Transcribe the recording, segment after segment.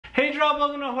and all,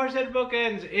 welcome to Horsehead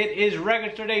Bookends. It is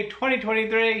Record Store Day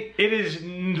 2023. It is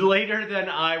later than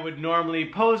I would normally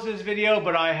post this video,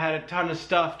 but I had a ton of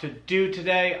stuff to do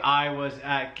today. I was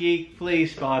at Geek Flea,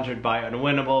 sponsored by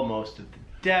Unwinnable most of the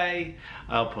day.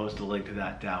 I'll post a link to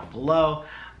that down below.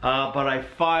 But I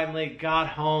finally got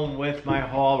home with my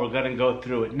haul. We're gonna go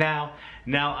through it now.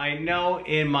 Now, I know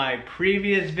in my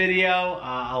previous video,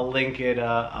 I'll link it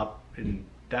up in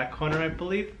that corner, I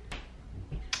believe.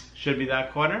 Should be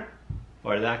that corner,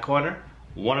 or that corner,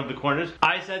 one of the corners.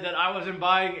 I said that I wasn't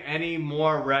buying any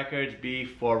more records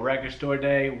before Record Store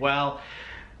Day. Well,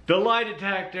 the lie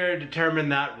detector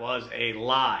determined that was a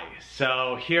lie.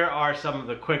 So here are some of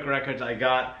the quick records I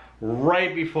got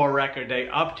right before Record Day,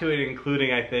 up to it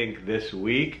including, I think, this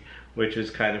week, which is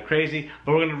kind of crazy.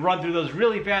 But we're gonna run through those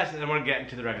really fast and then we're gonna get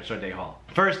into the Record Store Day haul.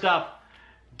 First up,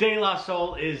 De La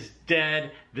Soul is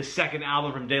dead. The second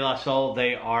album from De La Soul,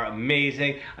 they are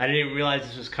amazing. I didn't even realize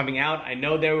this was coming out. I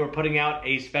know they were putting out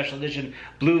a special edition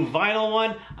blue vinyl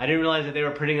one. I didn't realize that they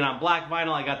were putting it on black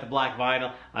vinyl. I got the black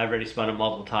vinyl. I've already spun it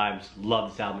multiple times.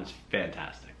 Love this album, it's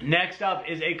fantastic. Next up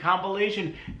is a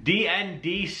compilation,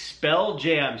 D&D Spell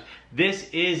Jams. This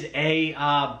is a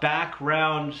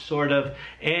background sort of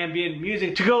ambient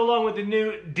music to go along with the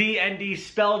new D&D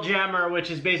Spelljammer, which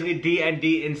is basically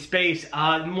D&D in space.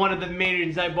 One of the main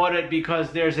reasons I bought it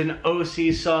because there's an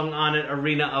OC song on it,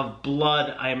 Arena of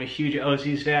Blood. I am a huge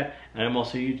OCs fan, and I'm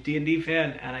also a huge D&D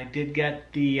fan, and I did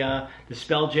get the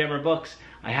Spelljammer books.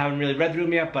 I haven't really read through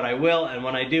them yet, but I will, and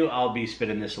when I do, I'll be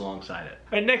spinning this alongside it.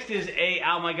 All right, next is a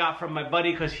album I got from my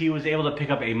buddy because he was able to pick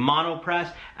up a mono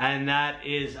press, and that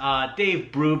is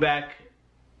Dave Brubeck,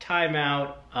 Time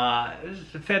Out. This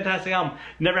is a fantastic album.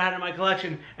 Never had it in my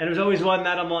collection, and it was always one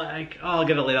that I'm like, oh, I'll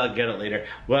get it later.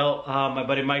 Well, my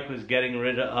buddy Mike was getting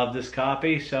rid of this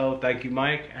copy, so thank you,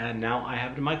 Mike, and now I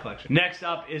have it in my collection. Next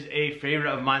up is a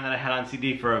favorite of mine that I had on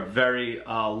CD for a very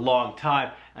long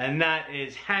time, and that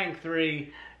is Hank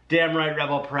 3, Damn Right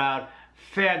Rebel Proud.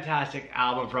 Fantastic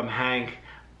album from Hank.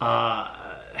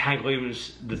 Hank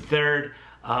Williams III.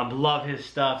 Love his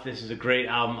stuff. This is a great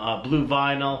album. Blue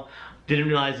vinyl. Didn't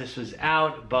realize this was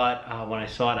out, but when I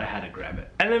saw it, I had to grab it.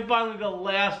 And then finally, the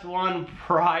last one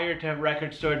prior to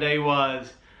Record Store Day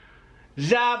was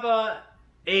Zappa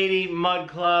 80 Mud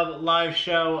Club live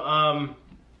show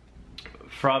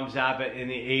from Zappa in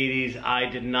the 80s. I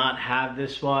did not have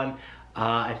this one.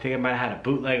 I think I might have had a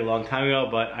bootleg a long time ago,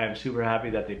 but I am super happy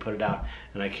that they put it out,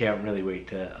 and I can't really wait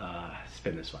to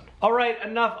spin this one. All right,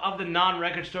 enough of the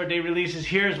non-Record Store Day releases.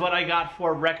 Here's what I got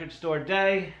for Record Store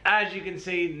Day. As you can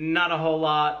see, not a whole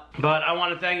lot, but I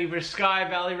want to thank you for Sky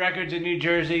Valley Records in New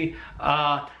Jersey.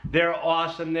 They're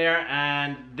awesome there,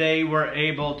 and they were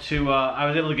able to, I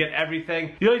was able to get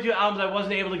everything. The only two albums I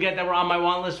wasn't able to get that were on my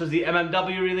want list was the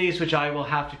MMW release, which I will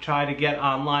have to try to get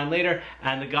online later,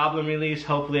 and the Goblin release.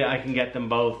 Hopefully I can get them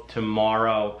both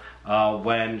tomorrow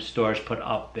when stores put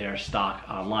up their stock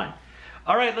online.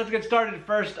 All right, let's get started.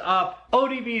 First up,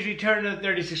 ODB's Return to the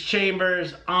 36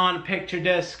 Chambers on picture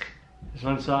disc. This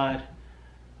one side.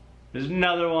 There's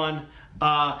another one.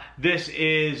 This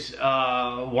is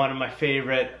one of my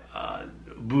favorite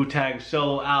Wu-Tang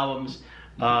solo albums.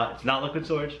 It's not Liquid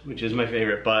Swords, which is my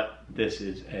favorite, but this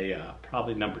is a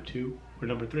probably number 2 or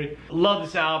number 3. Love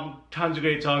this album. Tons of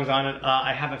great songs on it.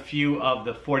 I have a few of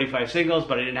the 45 singles,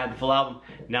 but I didn't have the full album.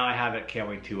 Now I have it. Can't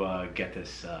wait to get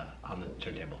this on the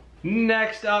turntable.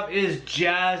 Next up is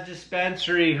Jazz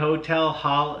Dispensary,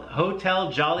 Hotel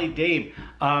Jolly Dame.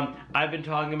 I've been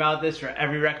talking about this for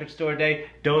every Record Store Day.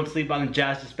 Don't sleep on the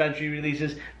Jazz Dispensary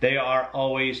releases. They are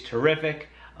always terrific.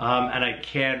 And I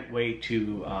can't wait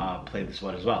to play this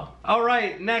one as well. All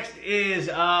right, next is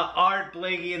Art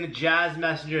Blakey and the Jazz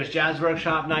Messengers, Jazz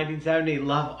Workshop 1970.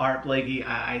 Love Art Blakey.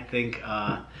 I think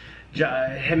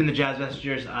him and the Jazz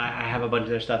Messengers, I have a bunch of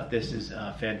their stuff. This is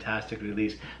a fantastic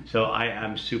release, so I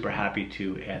am super happy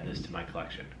to add this to my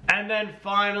collection. And then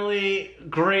finally,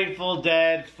 Grateful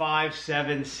Dead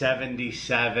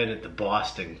 5777 at the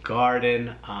Boston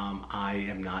Garden. I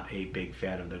am not a big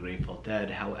fan of the Grateful Dead.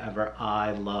 However,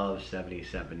 I love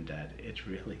 77 Dead. It's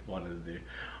really one of the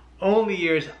only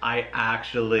years I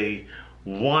actually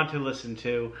want to listen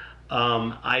to.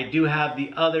 I do have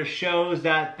the other shows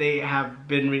that they have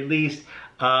been released,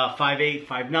 5/8,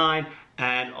 5/9,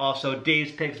 and also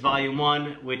Dave's Picks Volume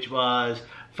 1, which was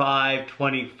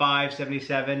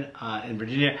 5/25/77 in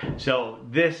Virginia. So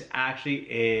this actually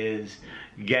is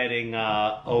getting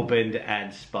opened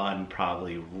and spun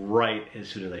probably right as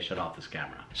soon as I shut off this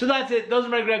camera. So that's it. Those are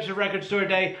my grabs for Record Store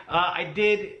Day. I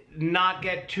did not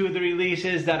get 2 of the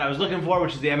releases that I was looking for,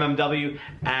 which is the MMW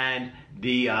and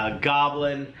the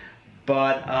Goblin.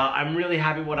 But I'm really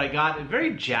happy with what I got. It's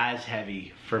very jazz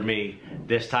heavy for me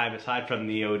this time, aside from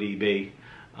the ODB.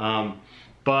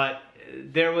 But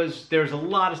there was a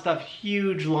lot of stuff,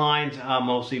 huge lines,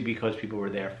 mostly because people were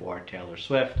there for Taylor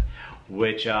Swift,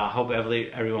 which I hope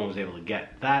everyone was able to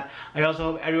get that. I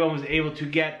also hope everyone was able to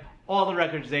get all the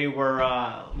records they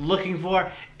were looking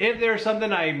for. If there's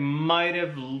something I might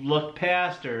have looked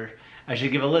past or I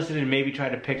should give a listen and maybe try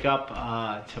to pick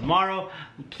up tomorrow,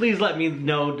 please let me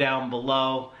know down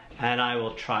below and I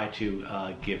will try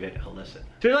to give it a listen.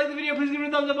 So if you like the video, please give it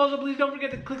a thumbs up. Also, please don't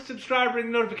forget to click subscribe, ring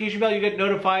the notification bell. You get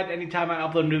notified anytime I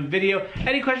upload a new video.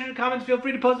 Any questions or comments, feel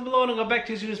free to post them below and I'll get back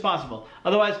to you as soon as possible.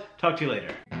 Otherwise, talk to you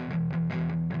later.